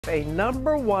A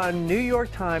 #1 New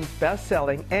York Times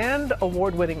best-selling and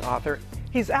award-winning author.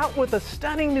 He's out with a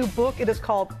stunning new book. It is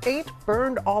called Ain't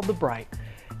Burned All the Bright.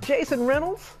 Jason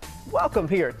Reynolds, welcome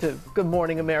here to Good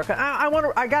Morning America.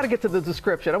 I got to get to the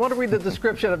description. I want to read the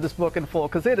description of this book in full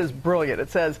because it is brilliant.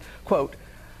 It says, quote,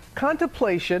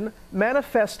 contemplation,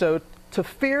 manifesto to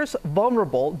fierce,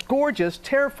 vulnerable, gorgeous,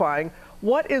 terrifying,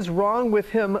 what is wrong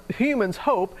with humans'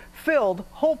 hope, filled,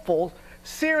 hopeful,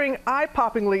 searing,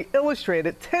 eye-poppingly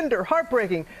illustrated, tender,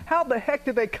 heartbreaking. How the heck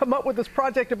did they come up with this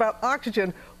project about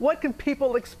oxygen? What can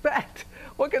people expect?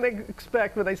 What can they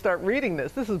expect when they start reading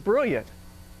this? This is brilliant.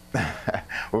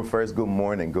 Well, first, good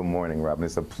morning. Good morning, Robin.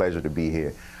 It's a pleasure to be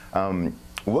here.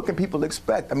 What can people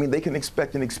expect? I mean, they can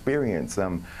expect an experience.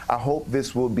 I hope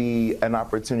this will be an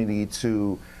opportunity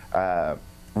to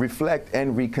reflect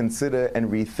and reconsider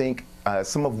and rethink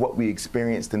some of what we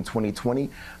experienced in 2020.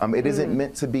 It isn't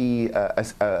meant to be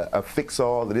a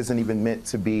fix-all. It isn't even meant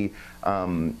to be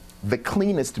the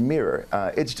cleanest mirror.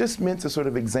 It's just meant to sort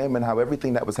of examine how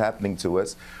everything that was happening to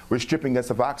us was stripping us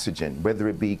of oxygen, whether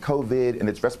it be COVID and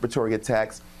its respiratory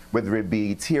attacks, whether it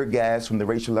be tear gas from the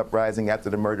racial uprising after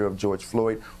the murder of George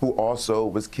Floyd, who also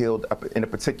was killed in a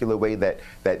particular way that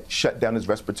shut down his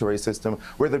respiratory system,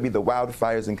 whether it be the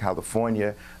wildfires in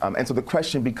California. And so the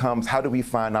question becomes, how do we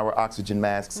find our oxygen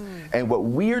masks? And what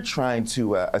we're trying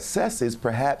to assess is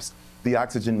perhaps the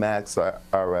oxygen masks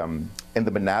are in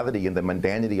the banality and the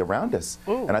mundanity around us.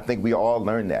 Ooh. And I think we all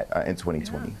learned that in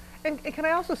 2020. Yeah. And can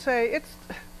I also say,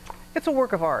 it's a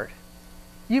work of art.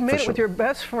 You made it with your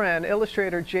best friend,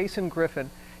 illustrator Jason Griffin.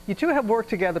 You two have worked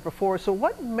together before, so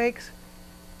what makes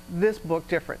this book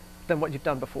different than what you've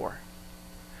done before?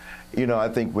 You know, I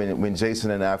think when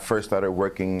Jason and I first started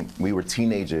working, we were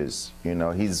teenagers. You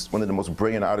know, he's one of the most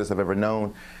brilliant artists I've ever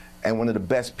known and one of the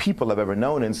best people I've ever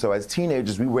known. And so as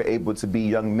teenagers, we were able to be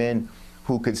young men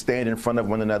who could stand in front of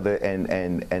one another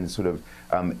and sort of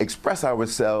express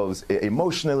ourselves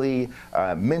emotionally,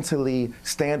 mentally,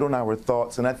 stand on our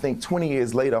thoughts. And I think 20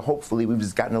 years later, hopefully, we've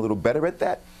just gotten a little better at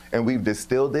that, and we've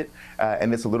distilled it,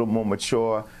 and it's a little more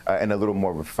mature and a little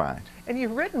more refined. And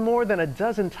you've written more than a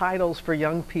dozen titles for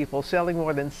young people, selling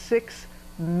more than 6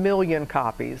 million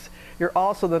copies. You're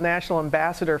also the national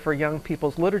ambassador for young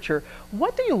people's literature.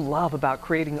 What do you love about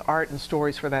creating art and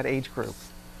stories for that age group?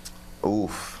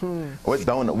 Oof. What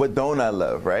don't I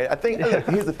love, right? I think,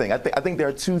 here's the thing. I think there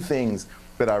are two things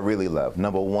that I really love.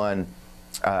 Number one,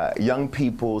 young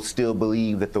people still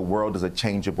believe that the world is a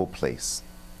changeable place.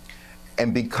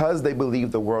 And because they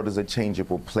believe the world is a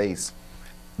changeable place,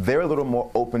 they're a little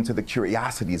more open to the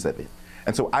curiosities of it.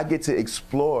 And so I get to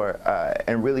explore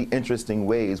in really interesting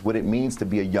ways what it means to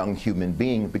be a young human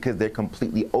being, because they're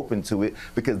completely open to it,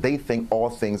 because they think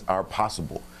all things are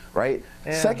possible. Right?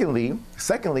 Yeah.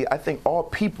 Secondly, I think all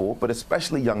people, but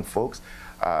especially young folks,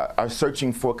 are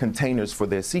searching for containers for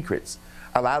their secrets.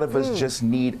 A lot of us just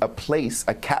need a place,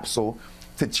 a capsule,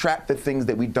 to trap the things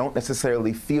that we don't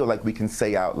necessarily feel like we can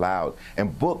say out loud.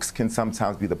 And books can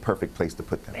sometimes be the perfect place to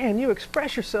put them. Man, you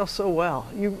express yourself so well.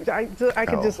 I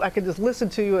can just listen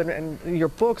to you and your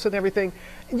books and everything.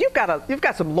 You've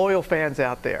got some loyal fans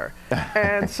out there,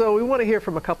 and so we want to hear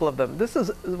from a couple of them. This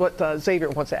is what Xavier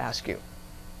wants to ask you.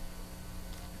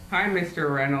 Hi, Mr.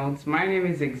 Reynolds. My name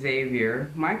is Xavier.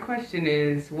 My question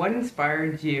is, what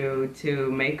inspired you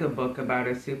to make a book about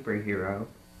a superhero?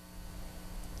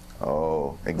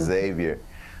 Oh, Xavier.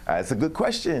 It's a good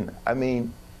question. I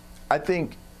mean, I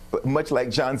think, much like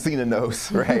John Cena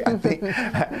knows, right? I think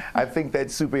that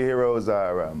superheroes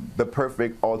are the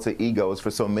perfect alter egos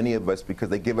for so many of us, because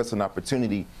they give us an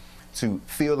opportunity to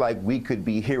feel like we could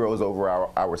be heroes over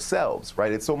ourselves,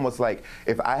 right? It's almost like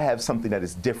if I have something that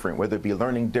is different, whether it be a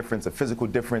learning difference, a physical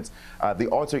difference, the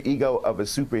alter ego of a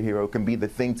superhero can be the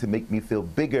thing to make me feel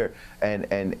bigger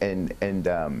and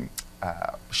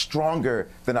stronger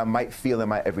than I might feel in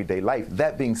my everyday life.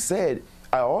 That being said,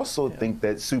 I also think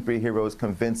that superheroes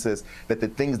convince us that the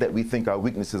things that we think are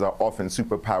weaknesses are often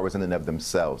superpowers in and of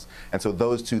themselves. And so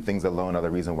those two things alone are the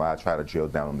reason why I try to drill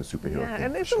down on the superhero thing.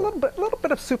 And there's a little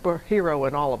bit of superhero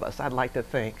in all of us, I'd like to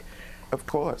think. Of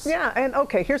course. Yeah, and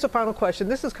okay, here's a final question.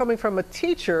 This is coming from a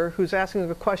teacher who's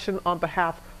asking a question on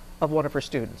behalf of one of her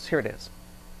students. Here it is.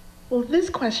 Well, this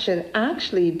question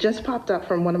actually just popped up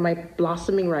from one of my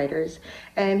blossoming writers,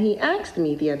 and he asked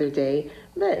me the other day,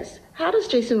 Liz, how does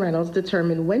Jason Reynolds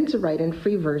determine when to write in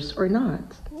free verse or not?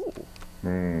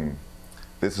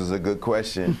 This is a good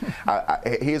question.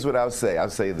 Here's what I'll say. I'll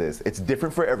say this. It's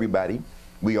different for everybody.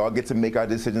 We all get to make our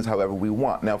decisions however we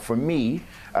want. Now, for me,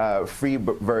 free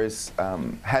verse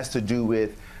has to do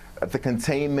with the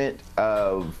containment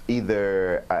of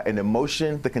either an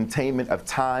emotion, the containment of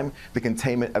time, the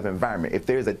containment of environment. If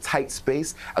there's a tight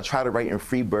space, I try to write in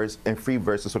free verse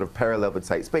to sort of parallel the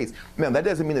tight space. Now, that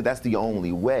doesn't mean that that's the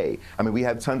only way. I mean, we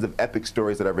have tons of epic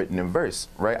stories that are written in verse,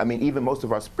 right? I mean, even most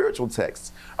of our spiritual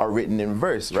texts are written in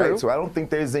verse, right? True. So I don't think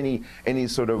there's any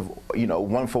sort of,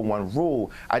 one-for-one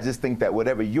rule. I just think that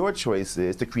whatever your choice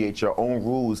is, to create your own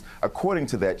rules according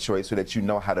to that choice so that you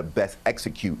know how to best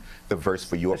execute the verse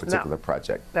for your particular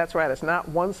project. That's right. It's not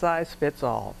one size fits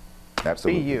all.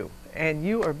 Absolutely. Be you. And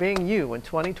you are being you in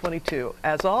 2022.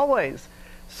 As always,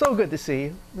 so good to see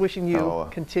you. Wishing you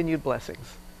continued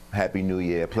blessings. Happy New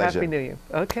Year. Pleasure. Happy New Year.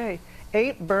 Okay.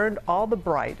 8 Burned All the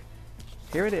Bright.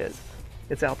 Here it is.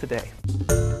 It's out today.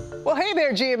 Well, hey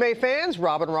there, GMA fans.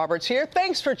 Robin Roberts here.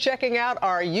 Thanks for checking out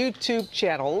our YouTube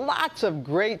channel. Lots of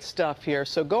great stuff here.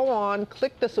 So go on,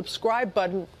 click the subscribe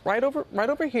button right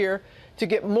over here to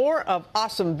get more of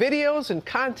awesome videos and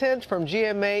content from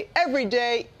GMA every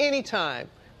day, anytime.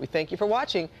 We thank you for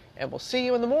watching, and we'll see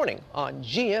you in the morning on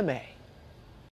GMA.